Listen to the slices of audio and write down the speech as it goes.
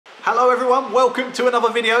Hello everyone, welcome to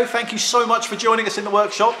another video. Thank you so much for joining us in the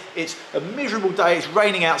workshop. It's a miserable day, it's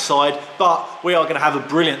raining outside, but we are going to have a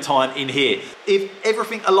brilliant time in here. If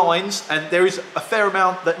everything aligns, and there is a fair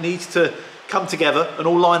amount that needs to come together and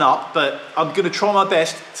all line up, but I'm going to try my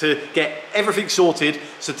best to get everything sorted.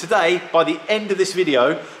 So today, by the end of this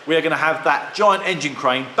video, we are going to have that giant engine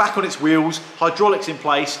crane back on its wheels, hydraulics in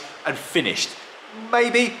place and finished.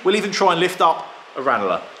 Maybe we'll even try and lift up a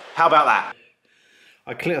Ranalah. How about that?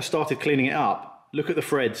 I started cleaning it up. Look at the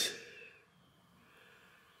threads.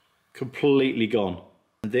 Completely gone.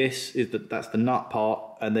 That's the nut part,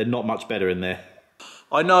 and they're not much better in there.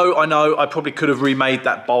 I know, I probably could have remade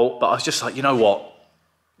that bolt, but I was just like, you know what?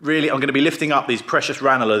 Really, I'm going to be lifting up these precious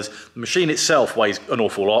Ranalahs. The machine itself weighs an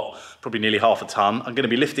awful lot, probably nearly half a ton. I'm going to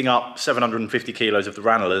be lifting up 750 kilos of the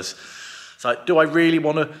Ranalahs. So do I really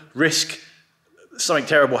want to risk something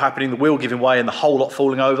terrible happening, the wheel giving way and the whole lot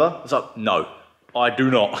falling over? I was like, no. I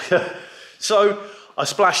do not. So I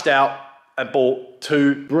splashed out and bought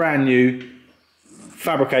two brand new,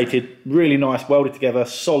 fabricated, really nice, welded together,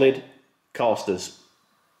 solid casters.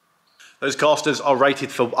 Those casters are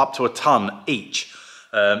rated for up to a ton each.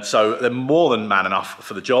 So they're more than man enough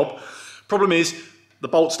for the job. Problem is, the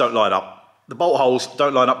bolts don't line up. The bolt holes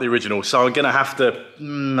don't line up the original. So I'm gonna have to,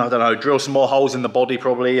 I don't know, drill some more holes in the body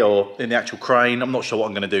probably, or in the actual crane. I'm not sure what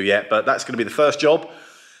I'm gonna do yet, but that's gonna be the first job.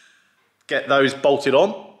 Get those bolted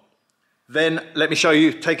on. Then let me show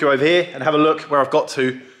you, take you over here and have a look where I've got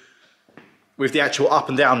to with the actual up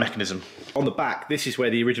and down mechanism. On the back, this is where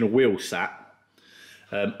the original wheels sat.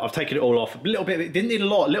 I've taken it all off. A little bit, it didn't need a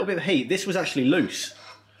lot, a little bit of heat. This was actually loose.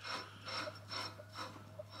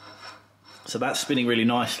 So that's spinning really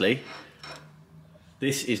nicely.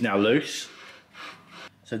 This is now loose.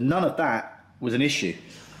 So none of that was an issue.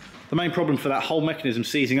 The main problem for that whole mechanism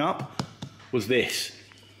seizing up was this.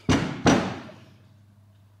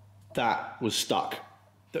 That was stuck.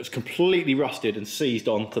 That was completely rusted and seized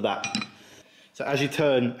onto that. So as you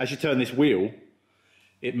turn this wheel,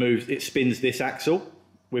 it moves, it spins this axle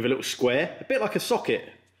with a little square, a bit like a socket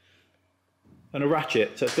and a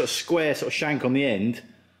ratchet. So it's got a square sort of shank on the end.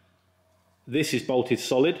 This is bolted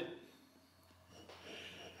solid,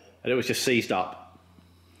 and it was just seized up.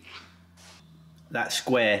 That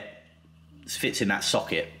square fits in that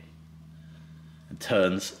socket and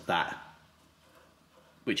turns that,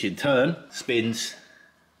 which in turn spins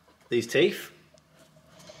these teeth.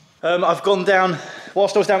 I've gone down,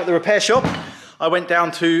 whilst I was down at the repair shop, I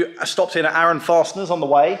stopped in at Harvey Frost on the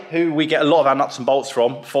way, who we get a lot of our nuts and bolts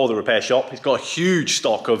from for the repair shop. He's got a huge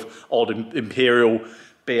stock of odd Imperial,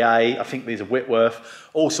 BA, I think these are Whitworth,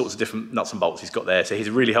 all sorts of different nuts and bolts he's got there. So he's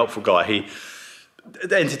a really helpful guy. He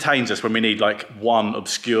entertains us when we need like one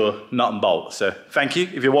obscure nut and bolt. So thank you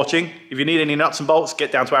if you're watching. If you need any nuts and bolts,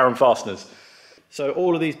 get down to Harvey Frost. So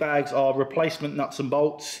all of these bags are replacement nuts and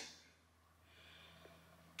bolts.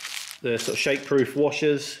 They're sort of shake-proof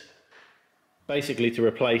washers, basically to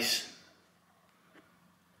replace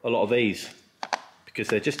a lot of these because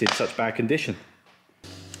they're just in such bad condition.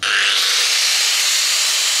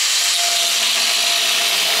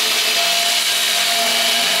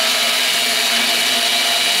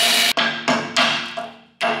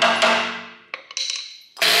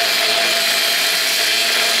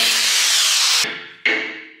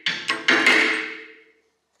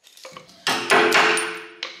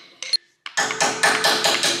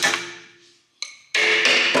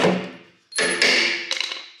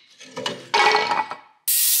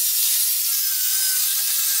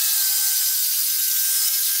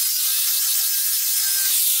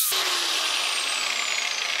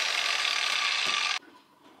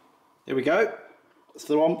 There we go. That's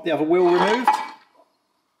the other wheel removed.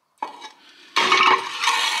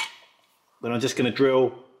 Then I'm just going to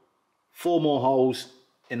drill 4 more holes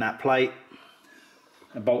in that plate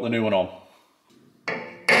and bolt the new one on.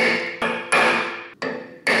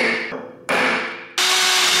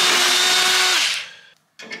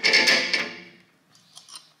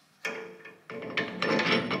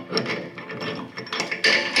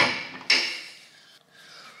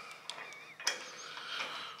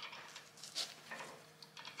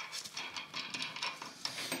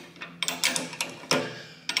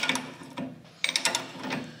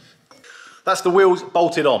 That's the wheels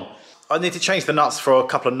bolted on. I need to change the nuts for a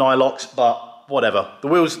couple of nylocks, but whatever. The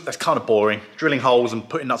wheels, that's kind of boring. Drilling holes and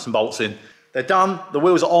putting nuts and bolts in. They're done, the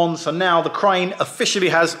wheels are on, so now the crane officially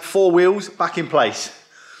has 4 wheels back in place.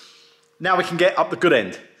 Now we can get up the good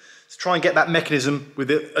end. Let's try and get that mechanism with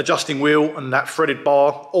the adjusting wheel and that threaded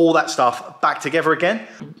bar, all that stuff back together again.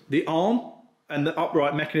 The arm and the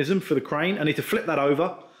upright mechanism for the crane, I need to flip that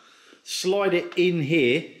over, slide it in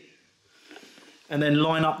here, and then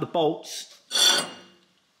line up the bolts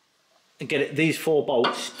and get these 4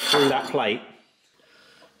 bolts through that plate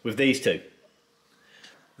with these 2.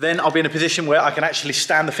 Then I'll be in a position where I can actually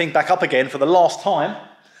stand the thing back up again for the last time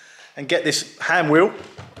and get this hand wheel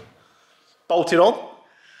bolted on.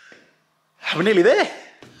 We're nearly there.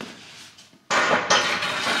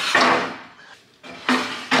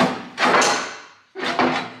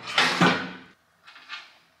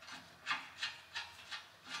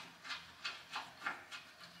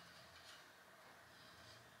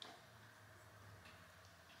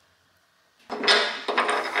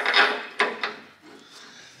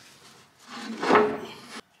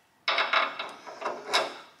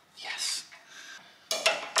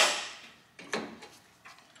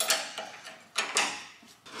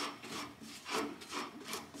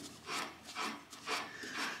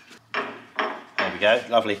 Go,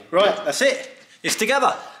 lovely. Right, that's it. It's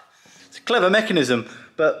together. It's a clever mechanism,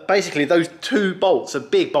 but basically those 2 bolts are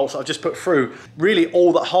big bolts that I've just put through. Really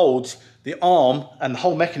all that holds the arm and the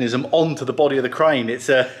whole mechanism onto the body of the crane.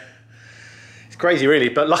 It's crazy really,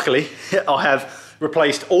 but luckily I have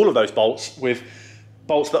replaced all of those bolts with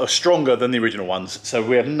bolts that are stronger than the original ones. So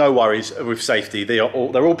we have no worries with safety. They're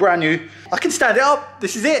all brand new. I can stand it up.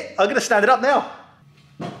 This is it. I'm gonna stand it up now.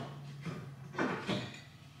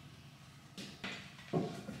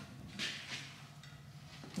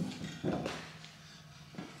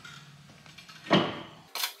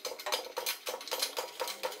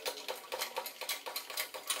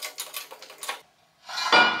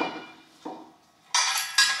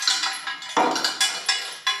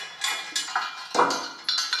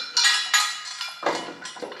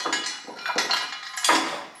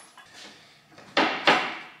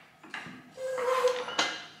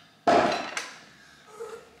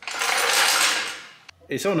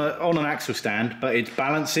 It's on an axle stand, but it's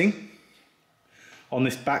balancing on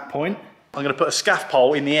this back point. I'm going to put a scaff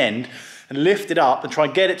pole in the end and lift it up and try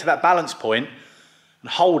and get it to that balance point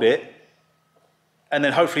and hold it, and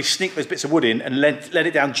then hopefully sneak those bits of wood in and let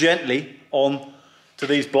it down gently on to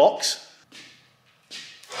these blocks.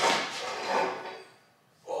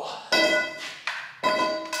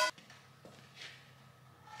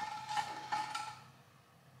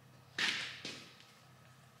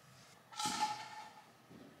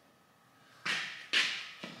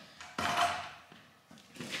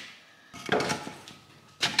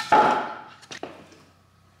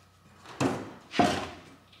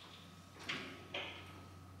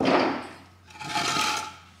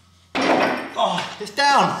 Oh, it's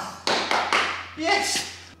down.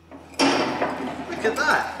 Yes. Look at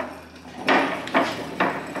that.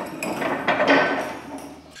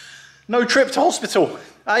 No trip to hospital.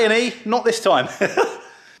 A&E, not this time.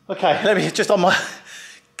 Okay, let me just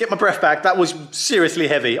get my breath back. That was seriously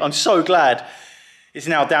heavy. I'm so glad it's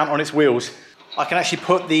now down on its wheels. I can actually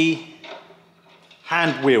put the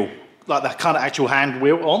hand wheel, like the kind of actual hand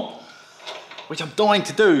wheel on, which I'm dying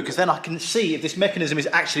to do because then I can see if this mechanism is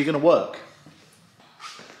actually going to work.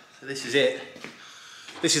 So this is it.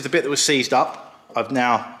 This is the bit that was seized up. I've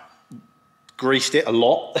now greased it a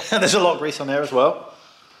lot. There's a lot of grease on there as well.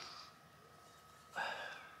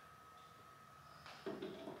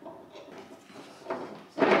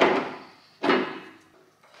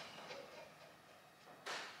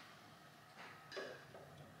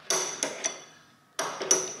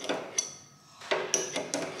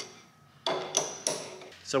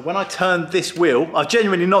 So when I turn this wheel, I've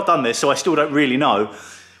genuinely not done this, so I still don't really know.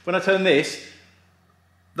 When I turn this,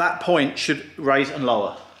 that point should raise and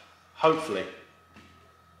lower, hopefully.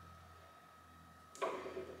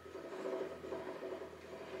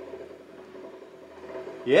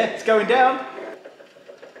 Yeah, it's going down.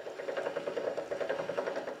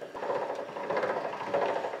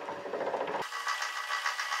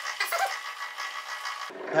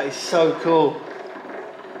 That is so cool.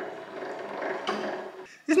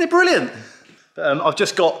 Isn't it brilliant? I've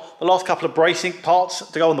just got the last couple of bracing parts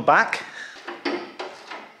to go on the back.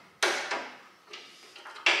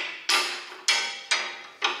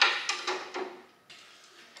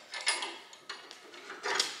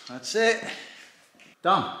 That's it.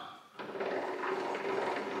 Done.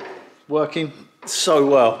 Working so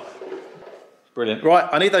well. Brilliant. Right,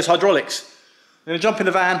 I need those hydraulics. I'm going to jump in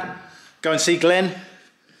the van, go and see Glenn,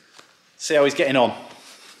 see how he's getting on.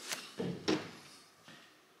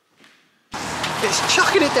 It's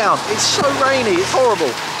chucking it down. It's so rainy, it's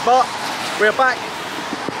horrible. But we're back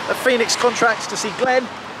at Phoenix Contracts to see Glenn.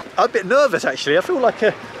 I'm a bit nervous actually. I feel like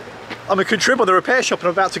I'm a contrib on the repair shop and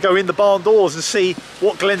I'm about to go in the barn doors and see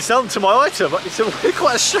what Glenn's done to my item. It's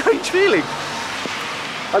quite a strange feeling.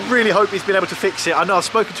 I really hope he's been able to fix it. I know I've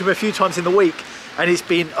spoken to him a few times in the week And it's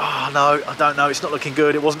been, oh no, I don't know, it's not looking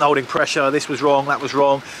good. It wasn't holding pressure. This was wrong, that was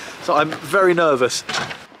wrong. So I'm very nervous.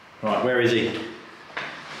 Right, where is he?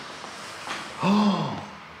 Oh.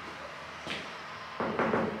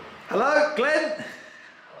 Hello, Glenn?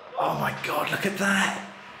 Oh my God, look at that.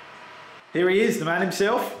 Here he is, the man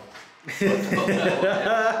himself.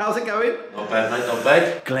 How's it going? Not bad, mate, not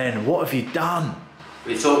bad. Glenn, what have you done?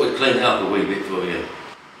 We thought we'd clean it up a wee bit for you.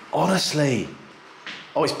 Honestly.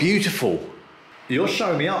 Oh, it's beautiful. You're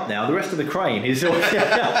showing me up now. The rest of the crane is all... We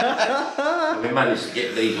managed to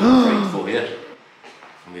get these on the crane for you.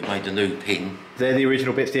 And we've made a new pin. They're the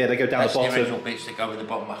original bits, yeah, they go down the bottom. That's the original bits that go in the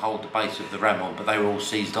bottom that hold the base of the ram on, but they were all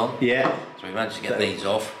seized on. Yeah. So we managed to get these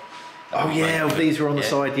off. Oh yeah, these were on the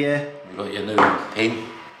side, yeah. We've got your new pin.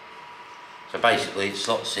 So basically it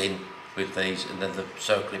slots in with these, and then the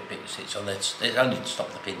circling bit sits on there. It's only to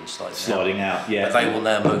stop the pin sliding out, yeah. But they will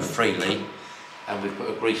now move freely, and we've put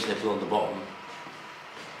a grease nipple on the bottom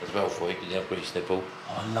as well for you, because you have grease nipple.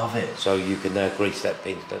 Oh, I love it. So you can now grease that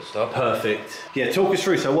pin, don't stop. Perfect. Yeah, talk us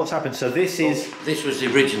through, so what's happened? So this is... This was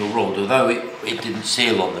the original rod, although it didn't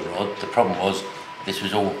seal on the rod. The problem was this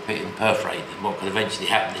was all bit and perforated, and what could eventually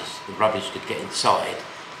happen is the rubbish could get inside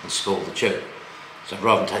and score the tube. So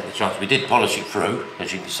rather than take the chance, we did polish it through,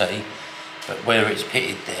 as you can see, but where it's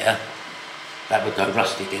pitted there, that would go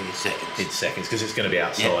rusty again in seconds. In seconds, because it's going to be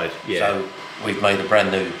outside. Yeah. So we've made a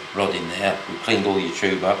brand new rod in there. We've cleaned all your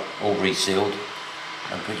tube up, all resealed,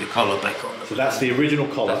 and put your collar back on. So that's the original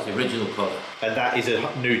collar? That's the original collar. And that is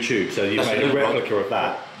a new tube, so you've made a replica of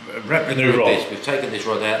that? A replica of this. We've taken this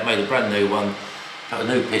rod out, made a brand new one, put a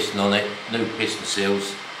new piston on it, new piston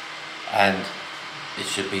seals, and it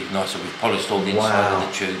should be nicer. We've polished all the inside of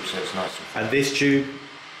the tube, so it's nice. And this tube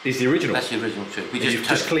is the original? That's the original tube. You've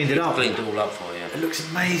just cleaned it up? Cleaned it all up for you. It looks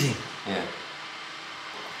amazing. Yeah.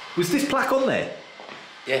 Was this plaque on there?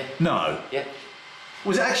 Yeah. No? Yeah.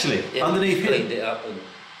 Was it actually? Yeah, underneath we cleaned it up and...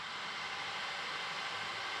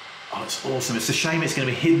 Oh, it's awesome. It's a shame it's going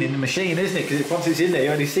to be hidden in the machine, isn't it? Because once it's in there, you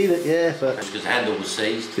only see that, yeah, but... Because the handle was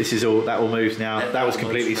seized. This is all, that all moves now. That was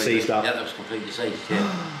completely seized up. Yeah, that was completely seized,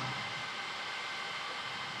 yeah.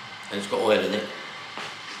 And it's got oil in it.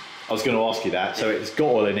 I was going to ask you that. So it's got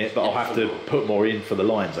oil in it, but I'll have to put more in for the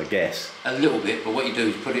lines, I guess. A little bit, but what you do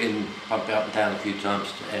is put it in, pump it up and down a few times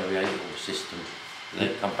to aerate the system. And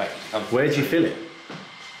then come back. Where do you fill it?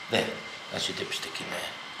 There. That's your dipstick in there.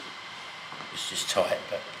 It's just tight,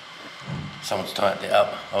 but someone's tightened it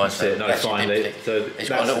up. I won't say no, fine. So it's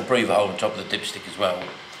got a little breather hole on top of the dipstick as well.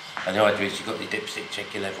 And the idea is you've got your dipstick,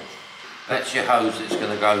 check your level. That's your hose that's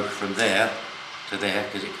going to go from there to there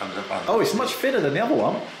because it comes up under. Oh, it's much thinner than the other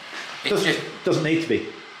one. Doesn't need to be.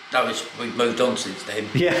 No, we've moved on since then.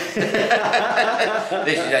 Yeah.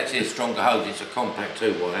 This is actually a stronger hose. It's a compact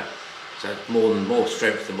 2-wire, so it's more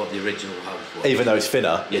strength than what the original hose was. Even though it's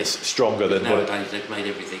thinner, it's stronger than nowadays they've made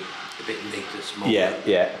everything a bit neater, smaller. Yeah,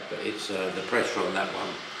 yeah. But it's the pressure on that one,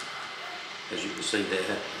 as you can see there,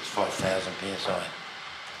 it's 5,000 psi.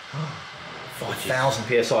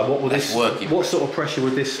 5,000 psi. What will this? What sort of pressure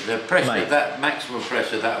would this? The pressure, make? that maximum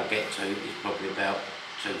pressure that'll get to is probably about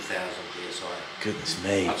 2,000 psi. Goodness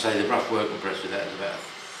me. I'd say the rough working pressure of that is about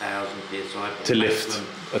 1,000 psi. To lift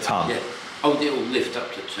a ton? Yeah. Oh, it will lift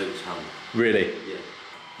up to 2 ton. Really? Yeah.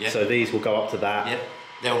 Yeah. So these will go up to that? Yeah.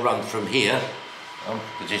 They'll run from here,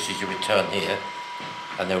 because this is your return here,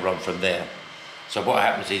 and they'll run from there. So what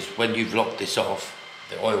happens is, when you've locked this off,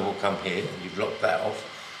 the oil will come here, and you've locked that off,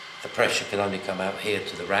 the pressure can only come out here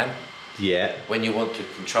to the ram. Yeah. When you want to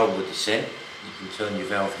control the descent, you can turn your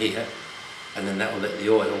valve here, and then that will let the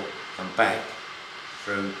oil come back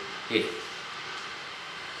through here.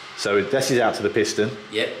 So this is out to the piston.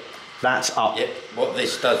 Yep. That's up. Yep. What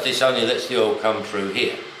this does, this only lets the oil come through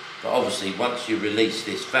here. But obviously, once you release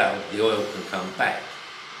this valve, the oil can come back.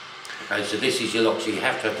 Okay, so this is your lock, so you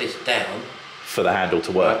have to have this down for the handle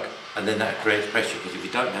to work. Right? And then that creates pressure, because if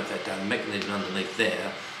you don't have that down, the mechanism underneath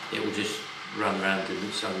there, it will just run around in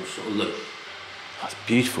its own sort of loop. That's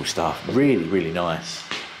beautiful stuff. Really, really nice.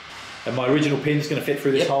 And my original pin's going to fit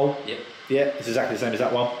through this hole? Yep. Yeah, it's exactly the same as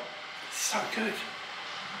that one. So good.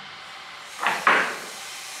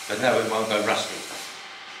 But no, it won't go rusty.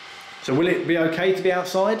 So will it be okay to be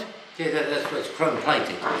outside? Yeah, that's what it's chrome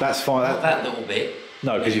plated. That's fine. Not that little bit.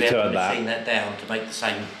 No, because you've turned that. Machine that down to make the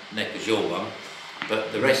same neck as your one.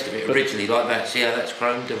 But the rest of it originally like that, see how that's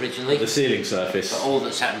chromed originally? The sealing surface. But all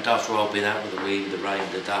that's happened after I've been out with the wind, the rain,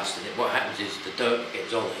 the dust, and what happens is the dirt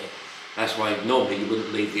gets on it. That's why normally you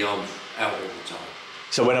wouldn't leave the arms out all the time.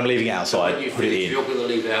 So when I'm leaving it outside, so put it in. If you're going to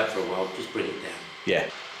leave it out for a while, just bring it down. Yeah,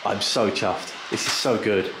 I'm so chuffed. This is so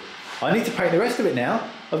good. I need to paint the rest of it now.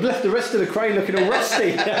 I've left the rest of the crane looking all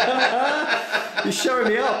rusty. You're showing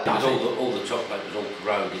me up. All the top plate was all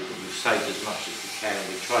corroded, but we've saved as much as we can.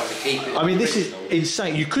 We've tried to keep it. I mean, this is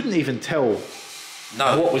insane. You couldn't even tell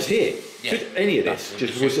what was here. Yeah. Any of this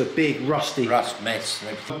just was a big rusty rust mess.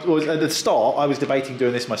 And everything. At the start, I was debating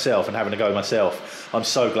doing this myself and having a go myself. I'm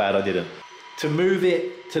so glad I didn't. To move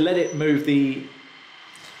it, to let it move the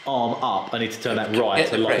arm up, I need to turn that right.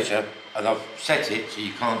 Get the pressure, and I've set it so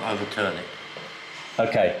you can't overturn it.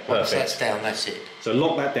 Okay, perfect. Once that's down, that's it. So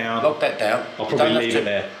lock that down. Lock that down. I'll probably leave it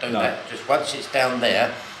there. Do that. Just once it's down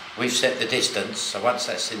there, we've set the distance. So once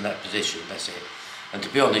that's in that position, that's it. And to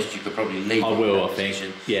be honest, you could probably leave it in that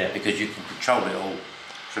position. Yeah. Because you can control it all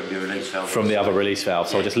from your release valve. From the other release valve.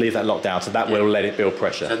 So I'll just leave that locked down. So that will let it build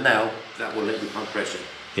pressure. So now that will let you pump pressure.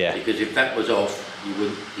 Yeah. Because if that was off,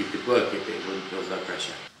 you could work it, but it wouldn't build no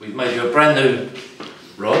pressure. We've made you a brand new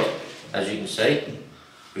rod, as you can see.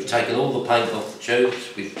 We've taken all the paint off the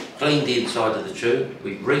tubes. We've cleaned the inside of the tube.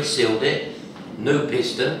 We've resealed it. New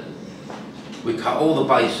piston. We cut all the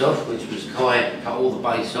base off, which was Kai cut all the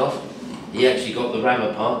base off. He actually got the ram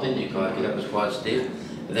apart, didn't you, Kai? Because that was quite stiff.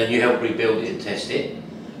 And then you helped rebuild it and test it.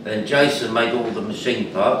 And then Jason made all the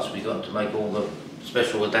machine parts. We got to make all the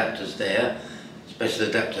special adapters there. Special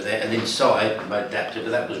adapter there. And inside, we made adapter,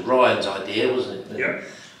 but that was Ryan's idea, wasn't it? Yeah.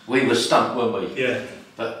 We were stumped, weren't we? Yeah.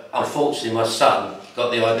 But unfortunately, my son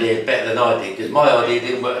got the idea better than I did, because my idea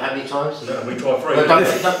didn't work how many times? No, we tried three.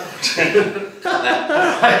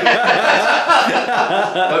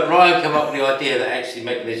 But Ryan came up with the idea that actually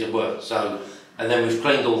mechanism worked. So, and then we've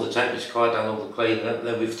cleaned all the tape, which Kai done all the cleaning, and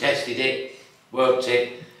then we've tested it, worked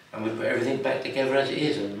it, and we put everything back together as it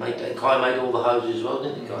is, and made that. Kai made all the hoses as well,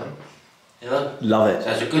 didn't he, Kai? You know? Love it.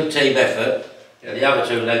 So it's a good team effort. Yeah, the other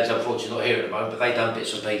two lads, unfortunately, not here at the moment, but they done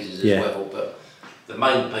bits and pieces as well. But the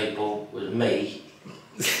main people was me.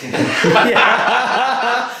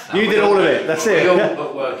 You did all of it, that's it. We all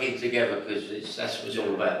put work in together because that's what it's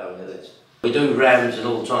all about, though, isn't it? We do rams and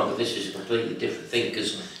all the time, but this is a completely different thing,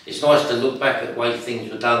 because it's nice to look back at the way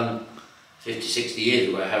things were done 50, 60 years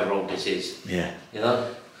ago, how wrong this is. Yeah. You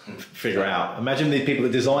know? Figure out. Imagine the people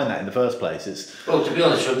that designed that in the first place. Well, to be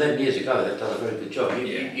honest, from them years ago, they've done a very good job.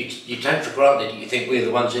 You take for granted, you think we're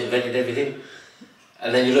the ones that invented everything,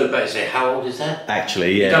 and then you look back and say, how old is that?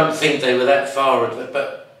 Actually, yeah. You don't think they were that far,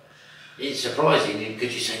 but it's surprising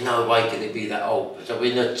because you say, no way can it be that old. So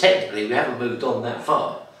technically we haven't moved on that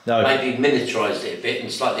far. No. Maybe miniaturised it a bit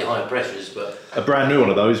and slightly higher pressures, but... A brand new one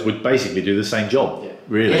of those would basically do the same job,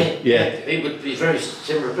 really. Yeah. It would be very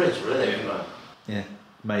similar principle, isn't it? Yeah,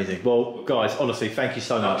 amazing. Well, guys, honestly, thank you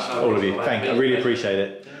so much, all of you. Thank you, I really appreciate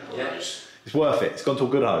it. Yeah. It's worth it. It's gone to a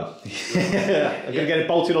good home. I'm going to get it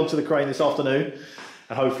bolted onto the crane this afternoon,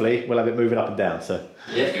 and hopefully we'll have it moving up and down. So.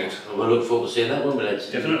 Yeah, good. We'll look forward to seeing that, won't we, lads?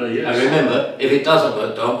 Definitely, yes. And remember, if it doesn't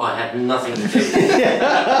work, Dom, I had nothing to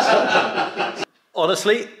do.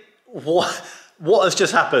 Honestly, what has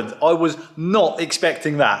just happened? I was not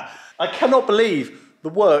expecting that. I cannot believe the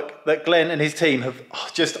work that Glenn and his team have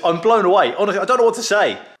I'm blown away. Honestly, I don't know what to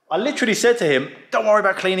say. I literally said to him, don't worry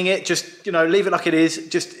about cleaning it, just, leave it like it is,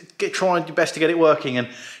 just trying your best to get it working. And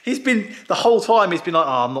he's been, the whole time, he's been like,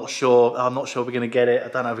 oh, I'm not sure we're going to get it, I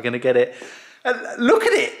don't know if we're going to get it. And look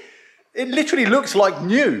at it, it literally looks like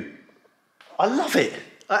new. I love it,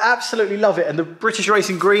 I absolutely love it. And the British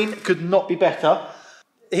Racing Green could not be better.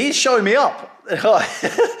 He's showing me up.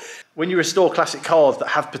 When you restore classic cars that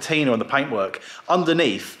have patina on the paintwork,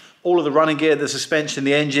 underneath, all of the running gear, the suspension,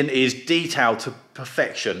 the engine is detailed to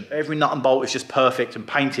perfection. Every nut and bolt is just perfect and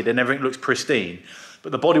painted and everything looks pristine.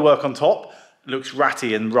 But the bodywork on top looks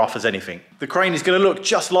ratty and rough as anything. The crane is going to look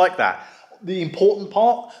just like that. The important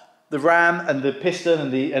part, the ram and the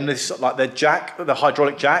piston and this, like the jack, the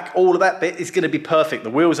hydraulic jack, all of that bit is going to be perfect. The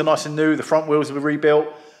wheels are nice and new, the front wheels were rebuilt,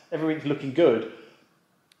 everything's looking good.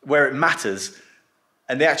 Where it matters,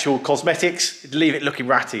 and the actual cosmetics, leave it looking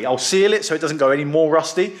ratty. I'll seal it so it doesn't go any more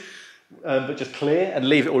rusty, but just clear and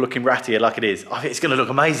leave it all looking ratty like it is. I think it's going to look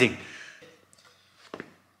amazing.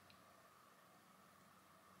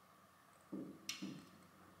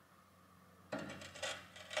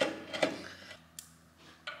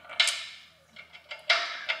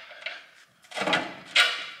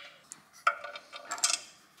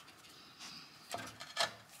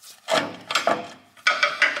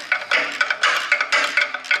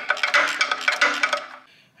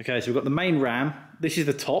 Okay, so we've got the main ram. This is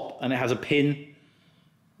the top, and it has a pin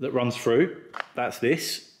that runs through. That's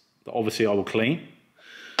this, that obviously I will clean.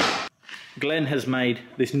 Glenn has made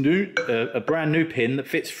this new, a brand new pin that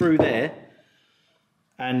fits through there,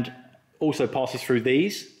 and also passes through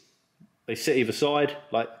these. They sit either side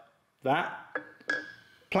like that.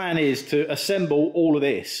 Plan is to assemble all of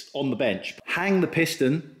this on the bench. Hang the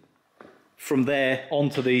piston from there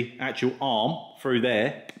onto the actual arm through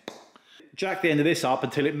there. Jack the end of this up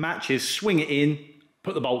until it matches, swing it in,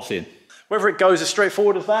 put the bolts in. Whether it goes as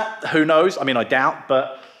straightforward as that, who knows? I mean, I doubt,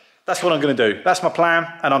 but that's what I'm going to do. That's my plan,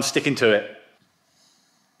 and I'm sticking to it.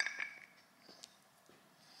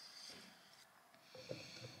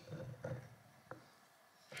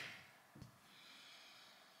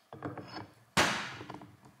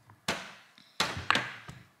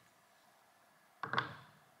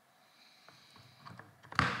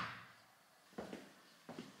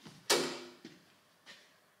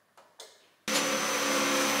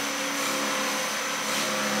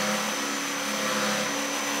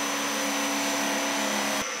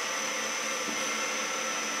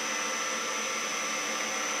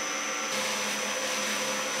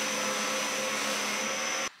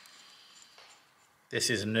 This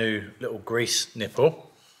is a new little grease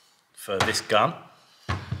nipple for this gun.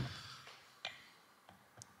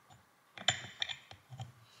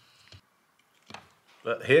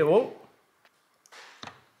 But here, whoa.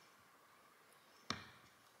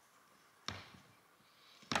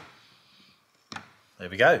 There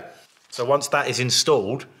we go. So once that is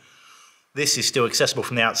installed, this is still accessible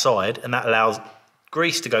from the outside, and that allows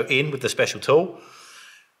grease to go in with the special tool.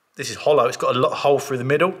 This is hollow, it's got a hole through the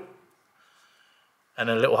middle, and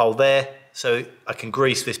a little hole there, so I can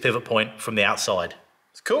grease this pivot point from the outside.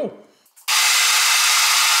 It's cool.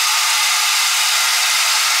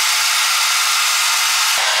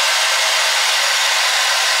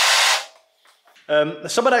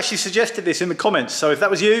 Someone actually suggested this in the comments, so if that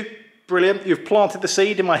was you, brilliant, you've planted the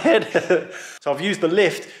seed in my head. So I've used the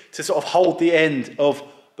lift to sort of hold the end of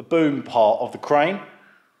the boom part of the crane.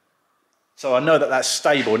 So I know that that's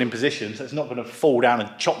stable and in position, so it's not going to fall down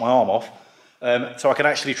and chop my arm off. So I can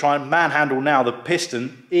actually try and manhandle now the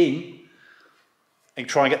piston in and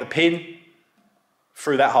try and get the pin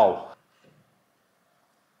through that hole.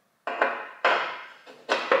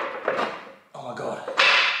 Oh my God.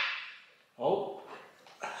 Oh.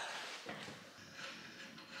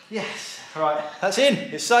 Yes, right, that's in,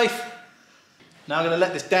 it's safe. Now I'm going to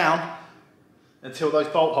let this down until those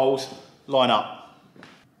bolt holes line up.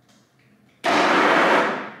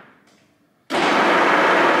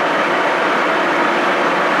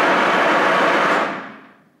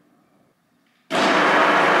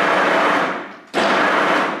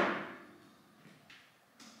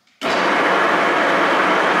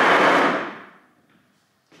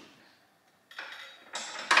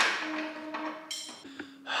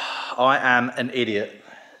 I am an idiot,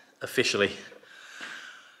 officially.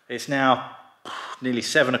 It's now nearly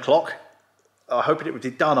 7 o'clock. I hope it would be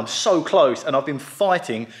done. I'm so close, and I've been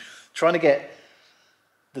fighting, trying to get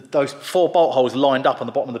those 4 bolt holes lined up on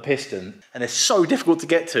the bottom of the piston, and they're so difficult to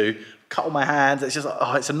get to. Cut all my hands, it's just,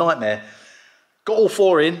 oh, it's a nightmare. Got all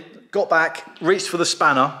 4 in, got back, reached for the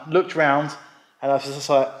spanner, looked round, and I was just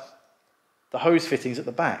like, the hose fitting's at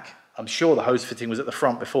the back. I'm sure the hose fitting was at the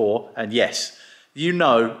front before, and yes, you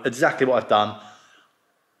know exactly what I've done.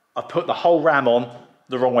 I've put the whole ram on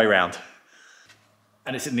the wrong way round.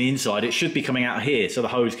 And it's in the inside. It should be coming out here so the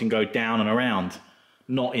hose can go down and around,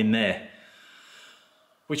 not in there.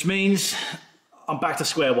 Which means I'm back to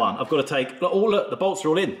square one. I've got to take, look, the bolts are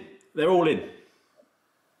all in. They're all in.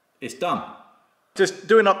 It's done. Just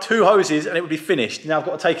doing up 2 hoses and it would be finished. Now I've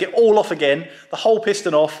got to take it all off again, the whole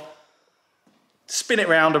piston off, spin it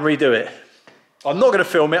round and redo it. I'm not going to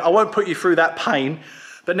film it, I won't put you through that pain,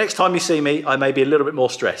 but next time you see me, I may be a little bit more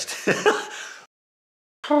stressed.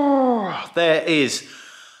 There is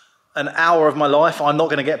an hour of my life I'm not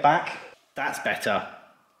going to get back. That's better.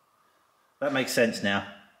 That makes sense now.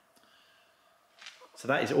 So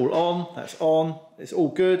that is all on, that's on, it's all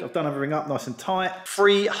good. I've done everything up nice and tight.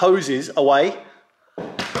 3 hoses away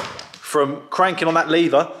from cranking on that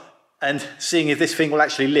lever and seeing if this thing will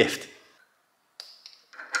actually lift.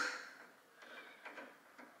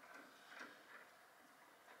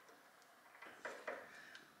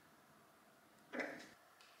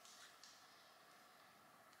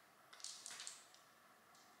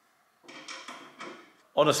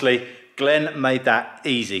 Honestly, Glenn made that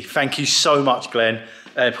easy. Thank you so much, Glenn,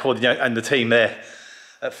 and the team there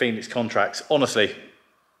at Phoenix Contracts. Honestly,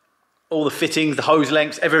 all the fittings, the hose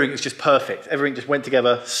lengths, everything is just perfect. Everything just went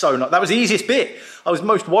together so nice. That was the easiest bit. I was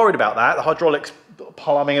most worried about that, the hydraulics,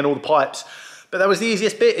 plumbing and all the pipes. But that was the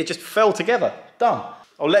easiest bit. It just fell together. Done.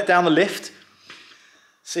 I'll let down the lift,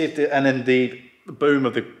 see if and then the boom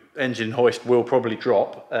of the engine hoist will probably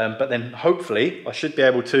drop. But then hopefully I should be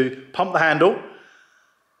able to pump the handle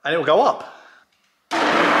and it will go up.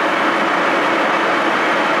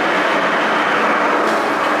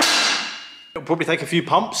 It'll probably take a few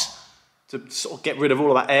pumps to sort of get rid of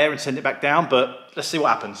all of that air and send it back down, but let's see what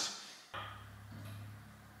happens.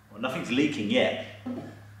 Well, nothing's leaking yet.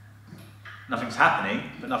 Nothing's happening,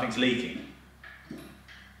 but nothing's leaking.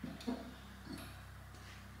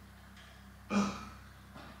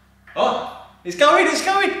 Oh, it's going, it's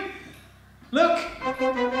going! Look!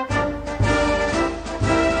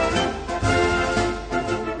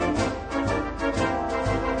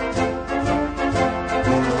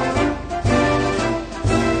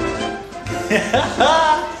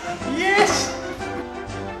 Yes!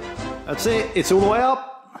 That's it, it's all the way up.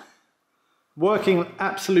 Working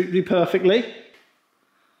absolutely perfectly.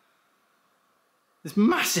 It's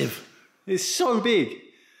massive. It's so big.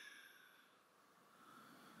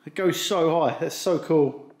 It goes so high, that's so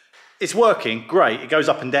cool. It's working, great, it goes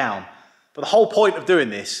up and down. But the whole point of doing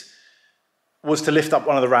this was to lift up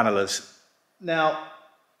one of the Ranalahs. Now,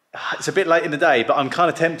 it's a bit late in the day, but I'm kind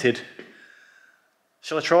of tempted.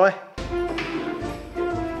 Shall I try?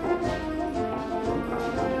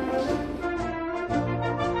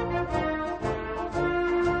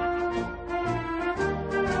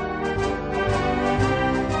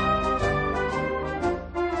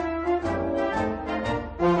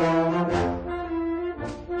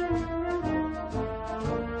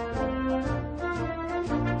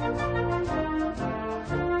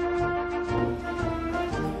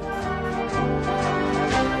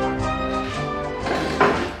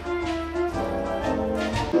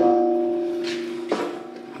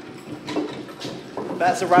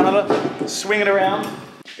 That's a Ranalah, swinging around.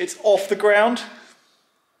 It's off the ground.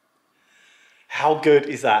 How good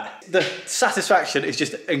is that? The satisfaction is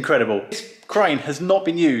just incredible. This crane has not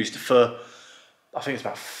been used for, I think it's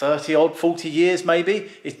about 30 odd, 40 years maybe.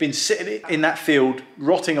 It's been sitting in that field,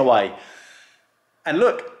 rotting away. And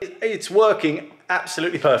look, it's working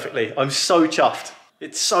absolutely perfectly. I'm so chuffed.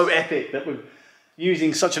 It's so epic that we're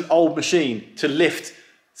using such an old machine to lift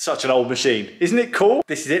such an old machine. Isn't it cool?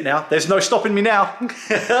 This is it now. There's no stopping me now.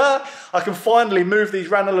 I can finally move these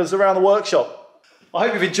Ranalahs around the workshop. I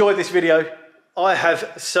hope you've enjoyed this video. I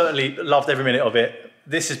have certainly loved every minute of it.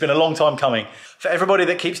 This has been a long time coming. For everybody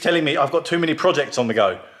that keeps telling me I've got too many projects on the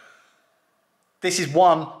go, this is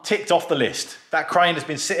one ticked off the list. That crane has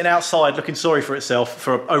been sitting outside looking sorry for itself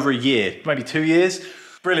for over a year, maybe 2 years.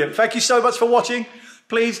 Brilliant. Thank you so much for watching.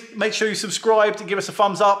 Please make sure you subscribe and give us a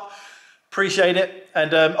thumbs up. Appreciate it.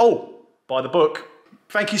 And oh, buy the book.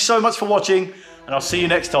 Thank you so much for watching, and I'll see you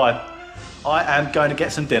next time. I am going to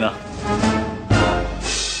get some dinner.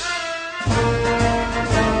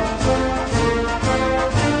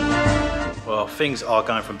 Well, things are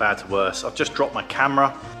going from bad to worse. I've just dropped my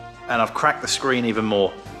camera and I've cracked the screen even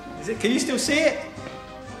more. Can you still see it?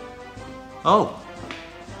 Oh,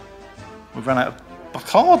 we've run out of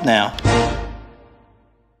card now.